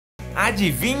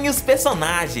Adivinhe os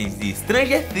personagens de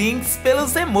Stranger Things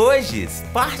pelos emojis,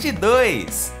 parte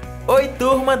 2. Oi,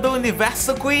 turma do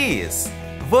Universo Quiz!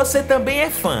 Você também é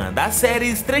fã da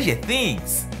série Stranger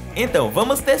Things? Então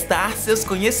vamos testar seus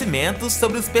conhecimentos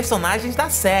sobre os personagens da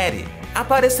série.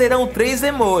 Aparecerão 3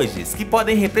 emojis que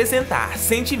podem representar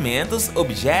sentimentos,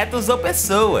 objetos ou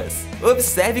pessoas.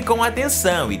 Observe com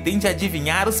atenção e tente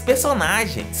adivinhar os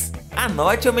personagens.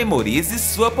 Anote ou memorize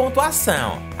sua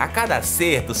pontuação. A cada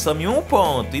acerto, some 1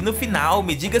 ponto e no final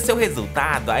me diga seu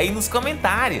resultado aí nos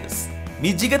comentários.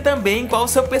 Me diga também qual o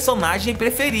seu personagem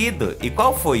preferido e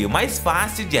qual foi o mais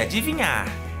fácil de adivinhar.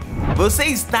 Você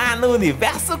está no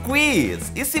Universo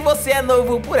Quiz! E se você é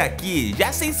novo por aqui,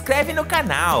 já se inscreve no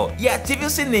canal e ative o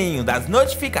sininho das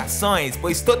notificações,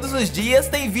 pois todos os dias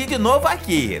tem vídeo novo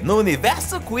aqui no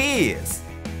Universo Quiz.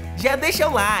 Já deixa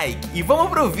o like e vamos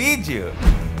pro vídeo!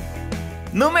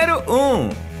 Número 1.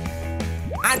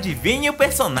 Adivinhe o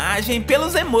personagem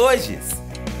pelos emojis.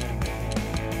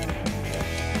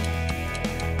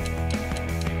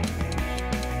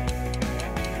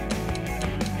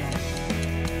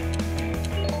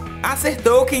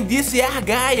 Acertou quem disse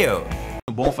Argyle.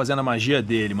 Bom fazendo a magia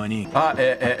dele, maninho.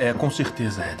 Com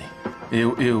certeza,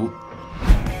 Eden.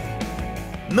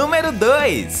 Número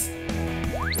 2.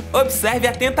 Observe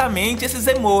atentamente esses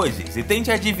emojis e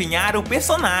tente adivinhar o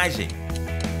personagem.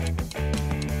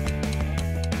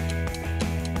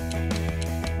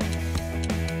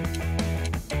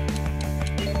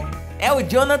 É o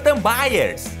Jonathan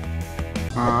Byers.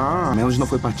 Menos não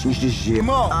foi patins de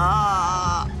gelo.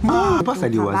 Passa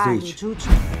ali o azeite.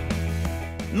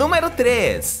 Número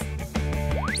 3.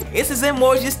 Esses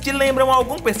emojis te lembram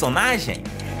algum personagem?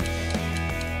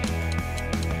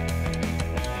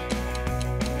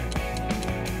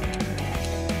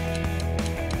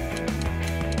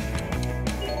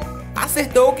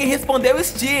 Acertou quem respondeu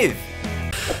Steve.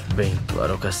 Bem,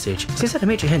 claro, cacete.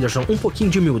 Sinceramente, Henderson, um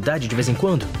pouquinho de humildade de vez em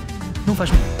quando não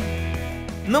faz...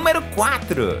 Número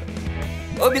 4.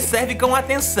 Observe com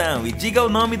atenção e diga o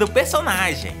nome do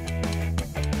personagem.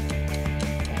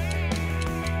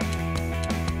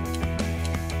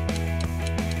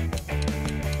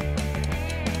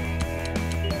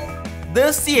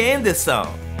 Dusty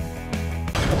Anderson.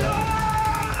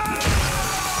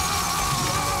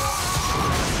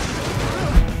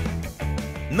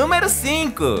 Número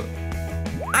 5.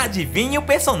 Adivinhe o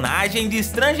personagem de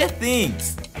Stranger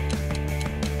Things.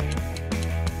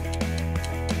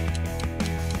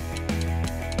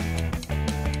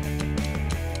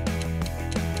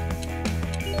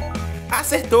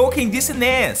 Acertou quem disse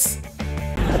Ness.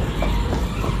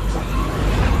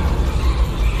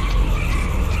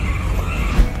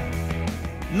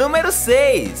 Número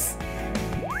 6.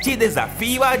 Te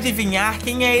desafio a adivinhar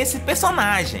quem é esse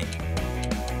personagem.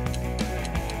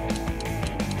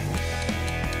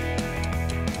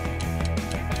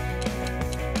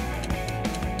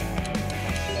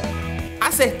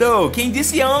 Acertou quem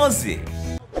disse 11.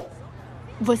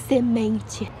 Você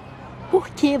mente. Por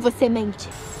que você mente?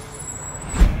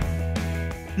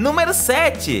 Número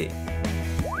 7.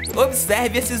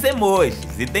 Observe esses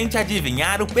emojis e tente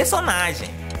adivinhar o personagem.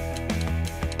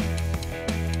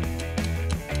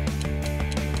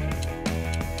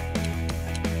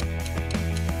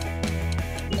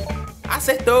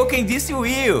 Acertou quem disse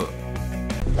Will.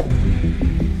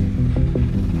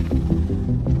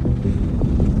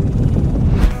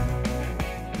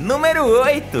 Número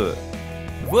 8.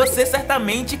 Você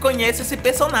certamente conhece esse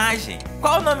personagem.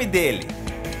 Qual o nome dele?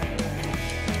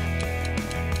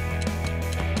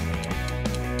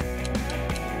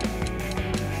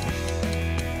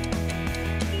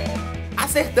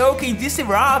 Acertou quem disse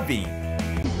Robin.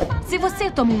 Se você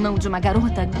toma um não de uma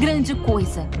garota, grande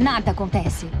coisa. Nada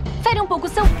acontece. Fere um pouco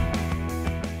seu...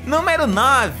 Número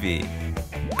 9.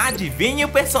 Adivinhe o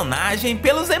personagem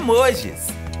pelos emojis.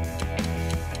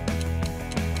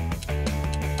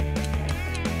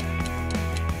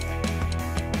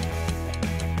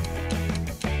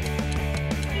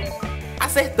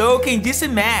 Acertou quem disse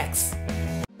Max.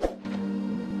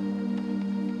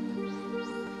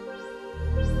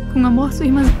 Com amor, sua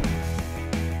irmã.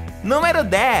 Número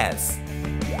 10.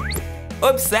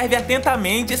 Observe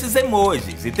atentamente esses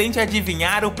emojis e tente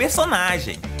adivinhar o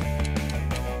personagem.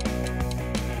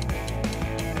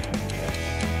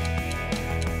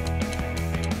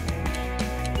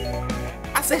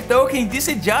 Acertou quem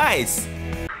disse Joyce.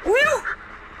 Will!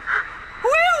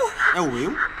 É o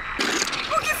Will?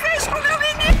 O que fez com meu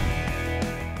menino?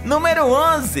 Número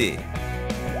 11.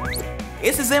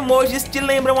 Esses emojis te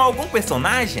lembram algum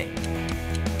personagem?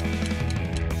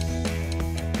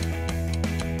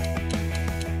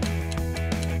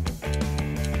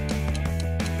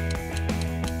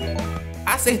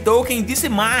 Acertou quem disse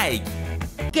Mike.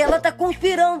 Que ela tá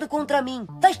conspirando contra mim.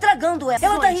 Tá estragando ela.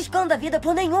 Ela tá arriscando a vida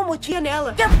por nenhum motivo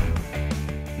nela.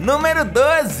 Número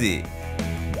 12.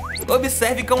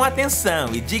 Observe com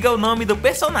atenção e diga o nome do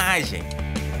personagem.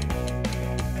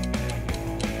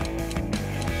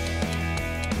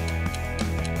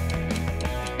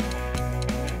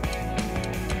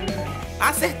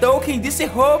 Acertou quem disse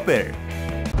Hopper.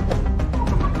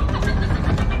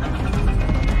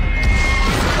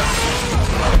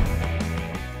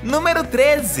 Número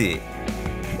 13.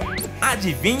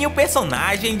 Adivinhe o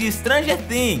personagem de Stranger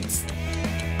Things.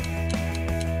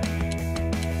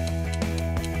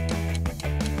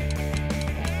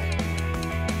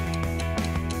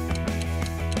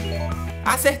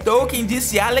 Acertou quem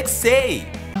disse Alexei.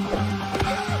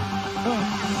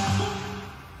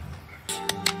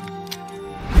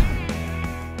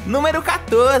 Número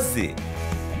 14.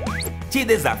 Te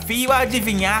desafio a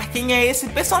adivinhar quem é esse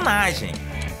personagem.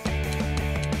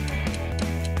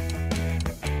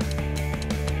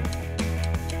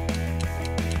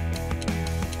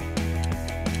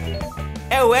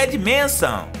 É o Ed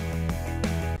Manson.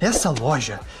 Essa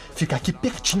loja fica aqui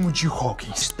pertinho de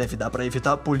Hawkins. Deve dar pra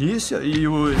evitar a polícia e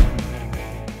o...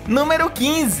 Número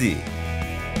 15.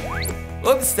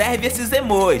 Observe esses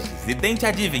emojis e tente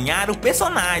adivinhar o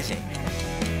personagem.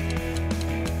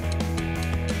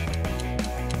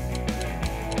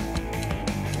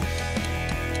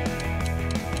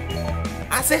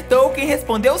 Acertou quem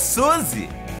respondeu Suzy.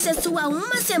 Você sua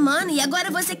uma semana e agora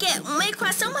você quer uma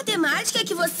equação matemática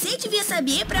que você devia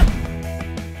saber pra...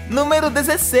 Número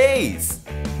 16.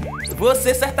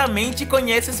 Você certamente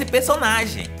conhece esse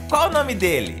personagem. Qual o nome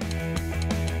dele?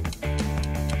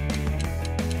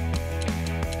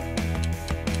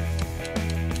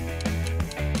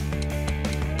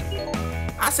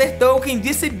 Acertou quem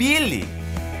disse Billy.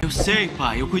 Eu sei,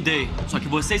 pai, eu cuidei. Só que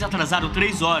vocês atrasaram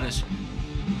 3 horas.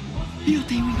 E eu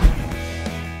tenho...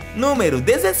 Número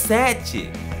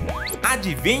 17.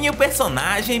 Adivinhe o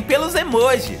personagem pelos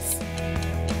emojis.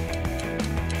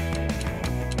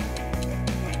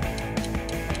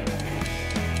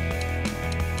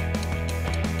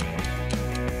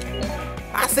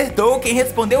 Acertou quem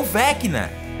respondeu Vecna.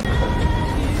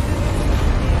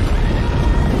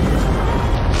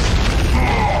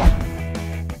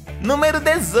 Número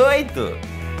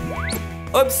 18.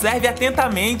 Observe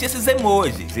atentamente esses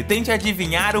emojis e tente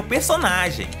adivinhar o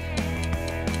personagem.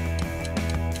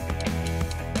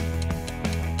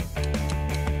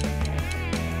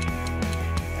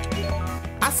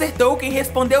 Acertou quem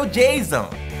respondeu Jason.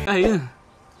 Aí,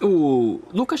 o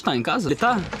Lucas tá em casa? Ele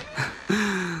tá?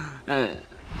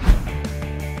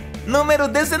 Número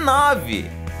 19.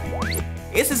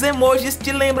 Esses emojis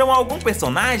te lembram algum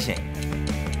personagem?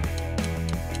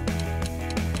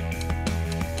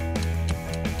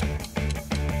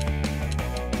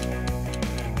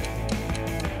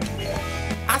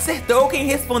 Acertou quem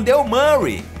respondeu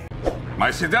Murray.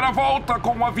 Mas se der a volta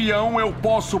com o avião, eu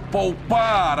posso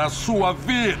poupar a sua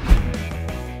vida.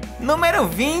 Número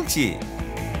 20.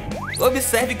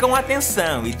 Observe com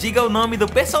atenção e diga o nome do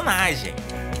personagem.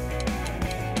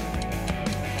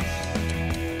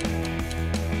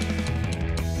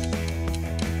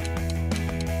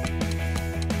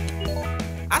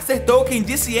 Acertou quem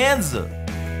disse Enzo.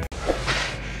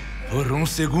 Por um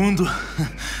segundo,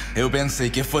 eu pensei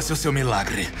que fosse o seu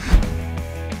milagre.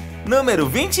 Número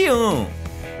 21.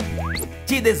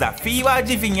 Te desafio a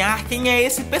adivinhar quem é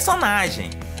esse personagem.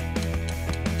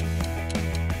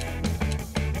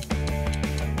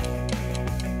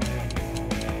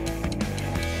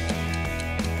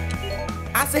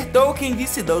 Acertou quem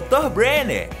disse Dr.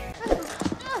 Brenner.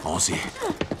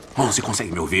 11,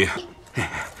 consegue me ouvir?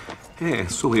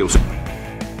 Sou eu.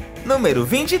 Número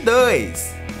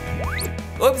 22.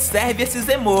 Observe esses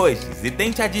emojis e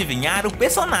tente adivinhar o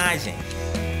personagem.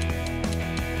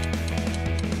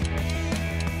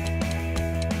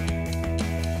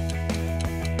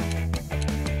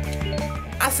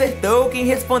 Acertou quem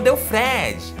respondeu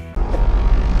Fred.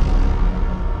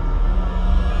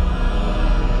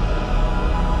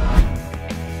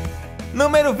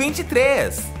 Número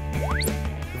 23.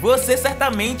 Você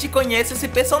certamente conhece esse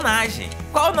personagem.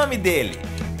 Qual o nome dele?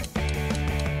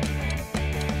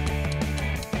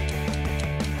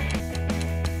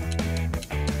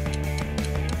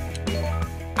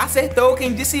 Acertou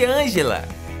quem disse Angela.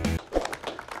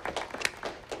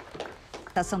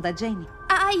 Ação da Jane?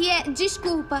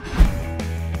 Desculpa.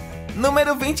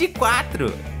 Número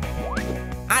 24.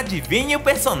 Adivinhe o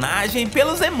personagem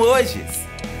pelos emojis.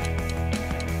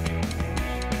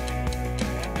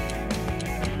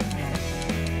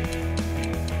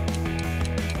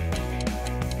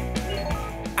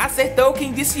 Acertou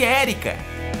quem disse Érica.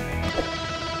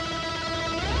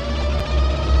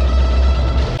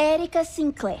 Erika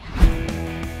Sinclair.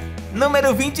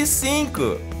 Número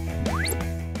 25.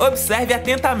 Observe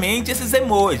atentamente esses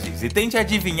emojis e tente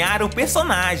adivinhar o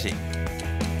personagem.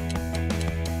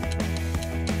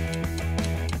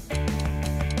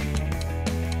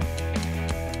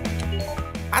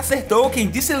 Acertou quem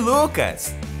disse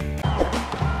Lucas.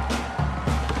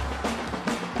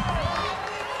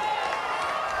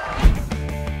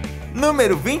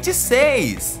 Número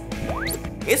 26.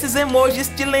 Esses emojis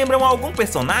te lembram algum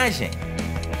personagem?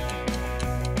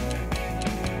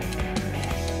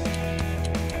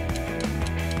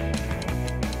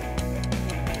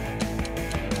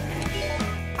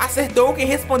 Acertou quem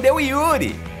respondeu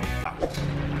Yuri.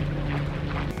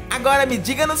 Agora me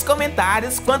diga nos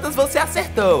comentários quantas você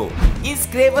acertou.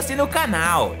 Inscreva-se no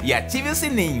canal e ative o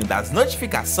sininho das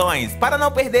notificações para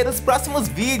não perder os próximos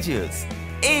vídeos.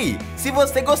 E se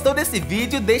você gostou desse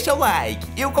vídeo, deixa o like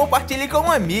e o compartilhe com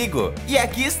um amigo. E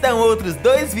aqui estão outros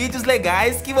 2 vídeos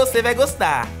legais que você vai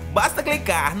gostar. Basta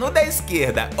clicar no da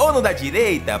esquerda ou no da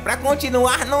direita para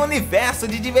continuar no universo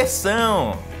de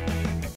diversão.